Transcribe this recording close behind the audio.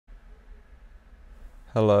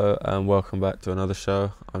Hello and welcome back to another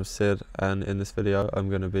show. I'm Sid, and in this video I'm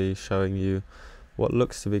going to be showing you what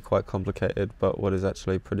looks to be quite complicated but what is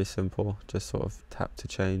actually pretty simple, just sort of tap to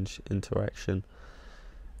change interaction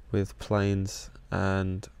with planes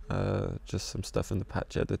and just some stuff in the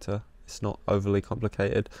patch editor. It's not overly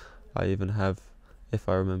complicated. I even have, if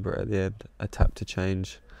I remember at the end, a tap to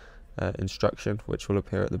change instruction which will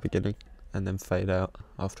appear at the beginning and then fade out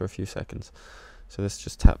after a few seconds. So this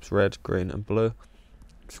just taps red, green and blue.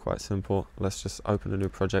 It's quite simple. Let's just open a new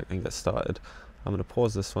project and get started. I'm going to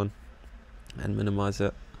pause this one and minimize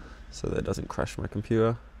it so that it doesn't crash my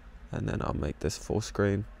computer, and then I'll make this full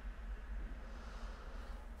screen.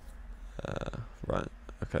 Right,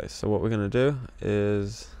 okay, so what we're going to do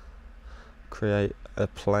is create a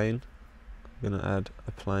plane. We're going to add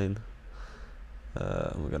a plane,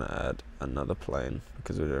 and we're going to add another plane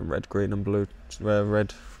because we're doing red, green and blue,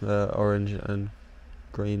 red, orange and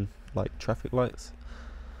green like traffic lights.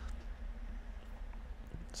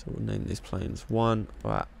 So we'll name these planes 1,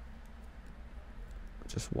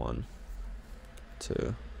 just 1,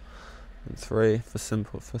 2, and 3 for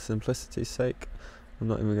simplicity's sake. I'm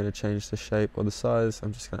not even going to change the shape or the size.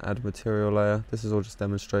 I'm just going to add a material layer. This is all just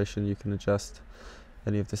demonstration. You can adjust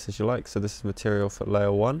any of this as you like. So this is material for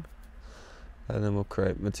layer 1, and then we'll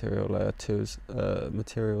create material layer 2's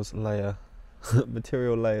material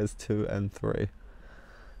layers 2 and 3.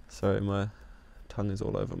 Sorry, my tongue is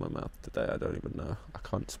all over my mouth today. I don't even know. I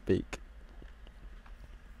can't speak.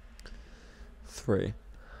 3.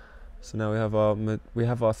 So now we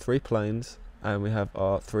have our 3 planes, and we have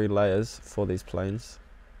our 3 layers for these planes,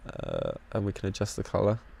 and we can adjust the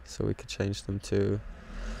color. So we could change them to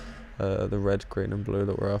the red, green, and blue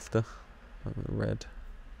that we're after. Red,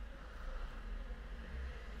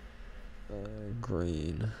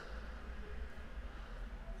 green,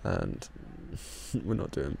 and we're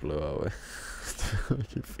not doing blue, are we? I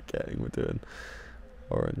keep forgetting we're doing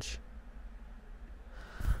orange.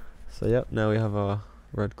 So yep, now we have our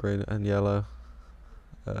red, green and yellow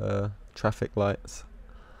traffic lights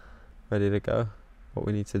ready to go. What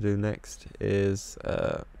we need to do next is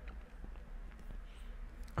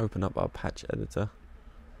open up our patch editor,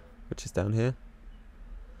 which is down here.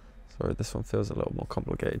 Sorry, this one feels a little more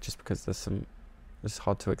complicated just because it's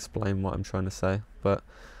hard to explain what I'm trying to say, but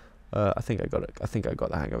I think I got it. I think I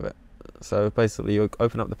got the hang of it. So basically you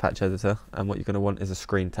open up the patch editor, and what you're going to want is a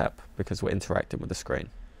screen tap because we're interacting with the screen.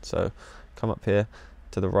 So come up here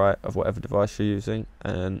to the right of whatever device you're using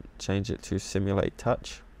and change it to simulate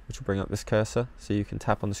touch, which will bring up this cursor so you can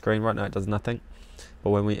tap on the screen. Right now it does nothing, but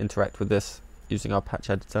when we interact with this using our patch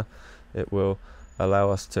editor, it will allow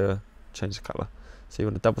us to change the color. So you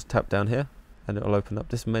want to double tap down here and it will open up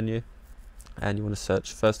this menu, and you want to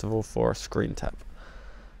search first of all for a screen tap,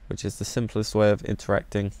 which is the simplest way of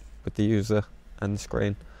interacting with the user and the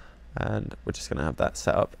screen. And we're just going to have that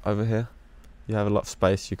set up over here. You have a lot of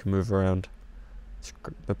space, you can move around.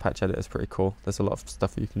 The patch editor is pretty cool. There's a lot of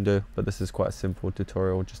stuff you can do, but this is quite a simple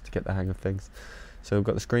tutorial just to get the hang of things. So we've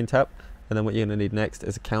got the screen tap, and then what you're going to need next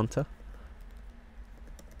is a counter.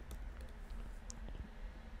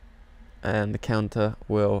 And the counter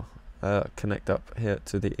will connect up here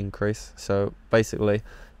to the increase. So basically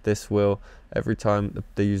this will, every time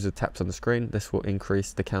the user taps on the screen, this will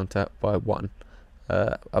increase the counter by 1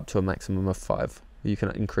 up to a maximum of 5. You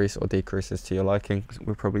can increase or decrease this to your liking.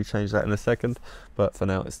 We'll probably change that in a second, but for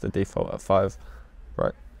now it's the default at 5.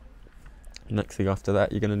 Right, next thing after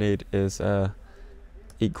that you're going to need is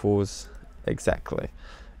equals exactly,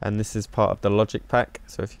 and this is part of the logic pack.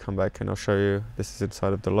 So if you come back and I'll show you, this is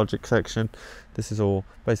inside of the logic section. This is all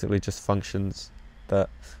basically just functions that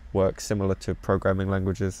work similar to programming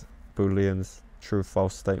languages, booleans, true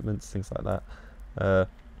false statements, things like that.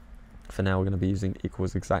 For now we're going to be using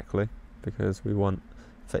equals exactly because we want,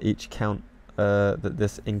 for each count that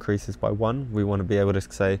this increases by 1, we want to be able to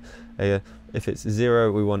say if it's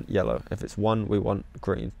 0 we want yellow, if it's 1 we want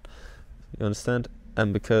green. You understand?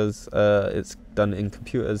 And because it's done in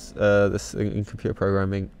computers, in computer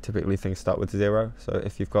programming, typically things start with 0. So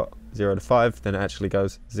if you've got 0 to 5, then it actually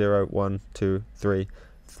goes 0, 1, 2, 3,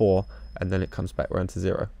 4, and then it comes back around to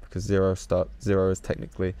 0 because 0 is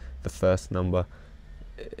technically the first number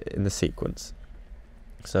in the sequence.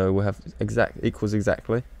 So we'll have equals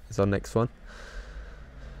exactly is our next one.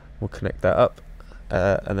 We'll connect that up,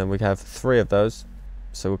 and then we have 3 of those.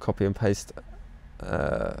 So we'll copy and paste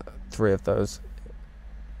 3 of those.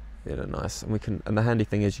 Nice, and the handy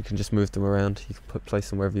thing is you can just move them around. You can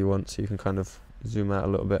place them wherever you want, so you can kind of zoom out a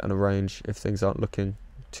little bit and arrange if things aren't looking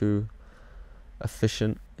too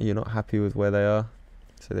efficient, you're not happy with where they are.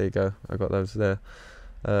 So there you go, I got those there.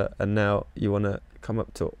 And now you want to come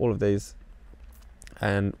up to all of these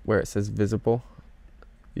and where it says visible,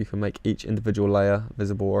 you can make each individual layer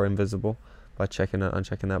visible or invisible by checking and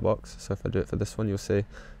unchecking that box. So if I do it for this one, you'll see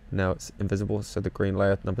now it's invisible, so the green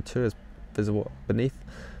layer number 2 is visible beneath.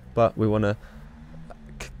 But we want to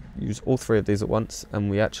use all 3 of these at once, and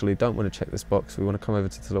we actually don't want to check this box. We want to come over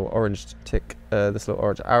to this little orange tick, this little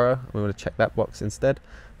orange arrow, and we want to check that box instead,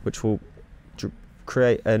 which will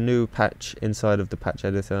create a new patch inside of the patch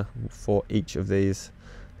editor for each of these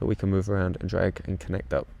that we can move around and drag and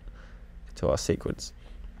connect up to our sequence.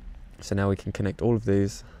 So now we can connect all of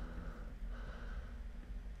these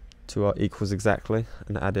to our equals exactly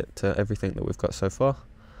and add it to everything that we've got so far.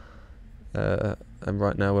 And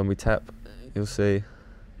right now when we tap, you'll see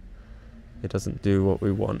it doesn't do what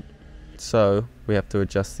we want. So we have to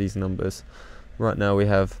adjust these numbers. Right now we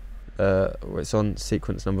have, it's on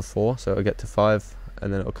sequence number 4, so it'll get to 5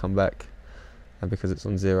 and then it'll come back, and because it's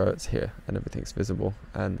on 0 it's here and everything's visible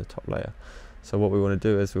and the top layer. So what we want to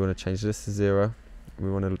do is we want to change this to 0, we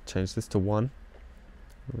want to change this to 1,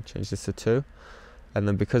 we'll change this to 2, and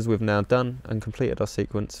then because we've now done and completed our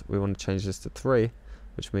sequence, we want to change this to 3,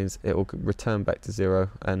 which means it will return back to 0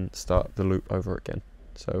 and start the loop over again.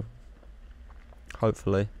 So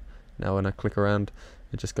hopefully now when I click around,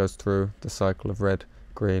 it just goes through the cycle of red,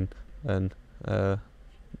 green and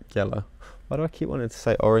yellow. Why do I keep wanting to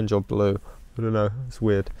say orange or blue? I don't know, it's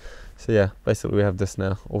weird. So yeah, basically we have this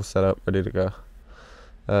now all set up, ready to go.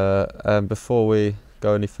 And before we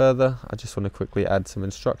go any further, I just want to quickly add some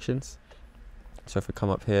instructions. So if we come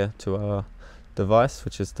up here to our device,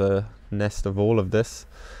 which is the nest of all of this,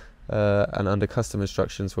 and under custom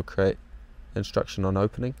instructions we'll create instruction on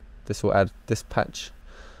opening. This will add this patch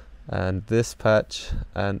and this patch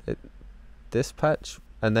and this patch,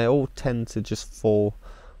 and they all tend to just fall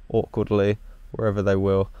awkwardly wherever they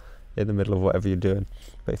will in the middle of whatever you're doing.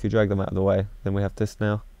 But if you drag them out of the way, then we have this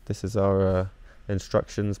now. This is our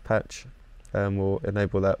instructions patch, and we'll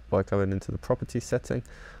enable that by going into the property setting,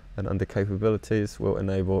 and under capabilities we'll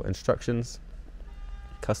enable instructions,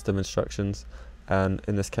 custom instructions, and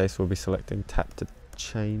in this case we'll be selecting tap to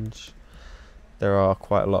change. There are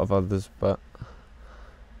quite a lot of others, but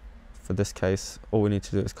for this case all we need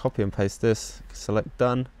to do is copy and paste this, select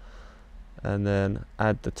done, and then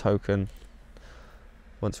add the token.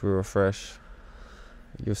 Once we refresh,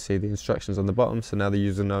 you'll see the instructions on the bottom, so now the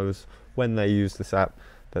user knows when they use this app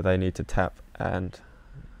that they need to tap, and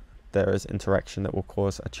there is interaction that will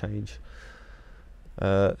cause a change.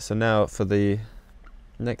 So now for the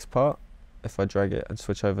next part, if I drag it and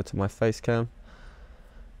switch over to my face cam,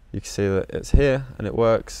 you can see that it's here and it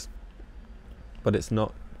works, but it's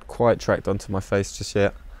not quite tracked onto my face just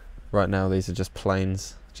yet. Right now these are just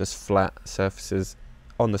planes, just flat surfaces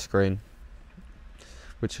on the screen,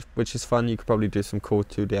 which is fun. You could probably do some cool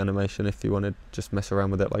 2D animation if you want to just mess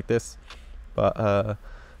around with it like this, but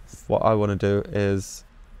what I want to do is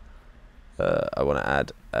I want to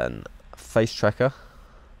add a face tracker,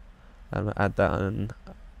 and add that and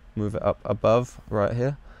move it up above right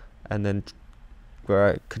here, and then where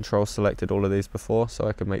I control selected all of these before so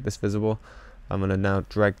I could make this visible, I'm going to now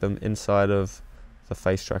drag them inside of the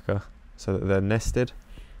face tracker so that they're nested,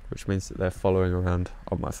 which means that they're following around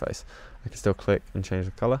on my face. I can still click and change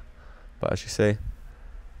the color, but as you see,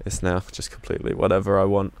 it's now just completely whatever I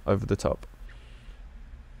want over the top.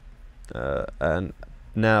 And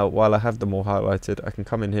now while I have them all highlighted, I can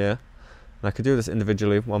come in here and I could do this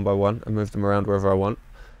individually one by one and move them around wherever I want,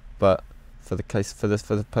 but for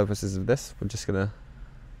the purposes of this, we're just gonna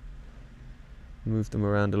move them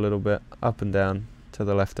around a little bit, up and down, to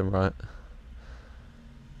the left and right.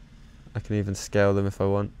 I can even scale them if I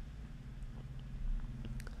want.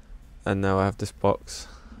 And now I have this box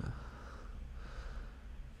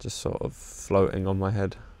just sort of floating on my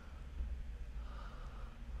head.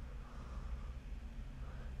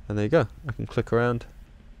 And there you go. I can click around.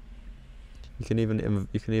 You can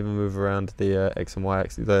even move around the X and Y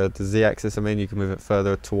axis, the Z axis. I mean, you can move it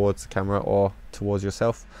further towards the camera or towards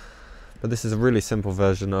yourself. But this is a really simple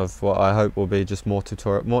version of what I hope will be just more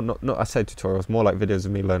tutorial. I say tutorials, more like videos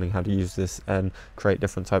of me learning how to use this and create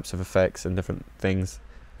different types of effects and different things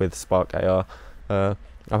with Spark AR. I'm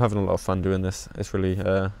having a lot of fun doing this. It's really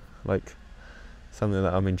like something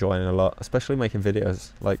that I'm enjoying a lot, especially making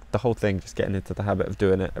videos. Like the whole thing, just getting into the habit of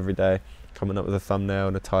doing it every day, coming up with a thumbnail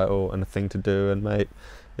and a title and a thing to do and make.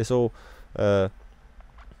 It's all I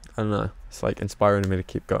don't know, it's like inspiring me to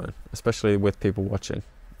keep going, especially with people watching.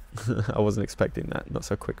 I wasn't expecting that, not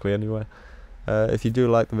so quickly anyway. If you do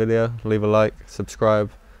like the video, leave a like,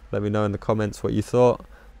 subscribe, let me know in the comments what you thought,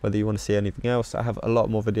 whether you want to see anything else. I have a lot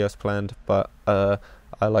more videos planned, but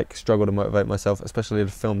I like struggle to motivate myself, especially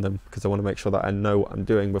to film them, because I want to make sure that I know what I'm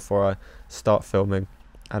doing before I start filming,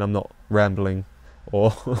 and I'm not rambling,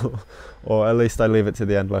 or or at least I leave it to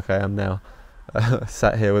the end like I am now,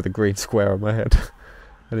 sat here with a green square on my head.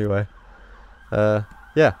 Anyway,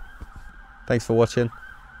 yeah, thanks for watching.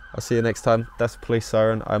 I'll see you next time. That's police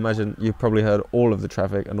siren. I imagine you probably heard all of the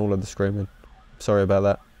traffic and all of the screaming. Sorry about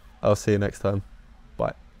that. I'll see you next time.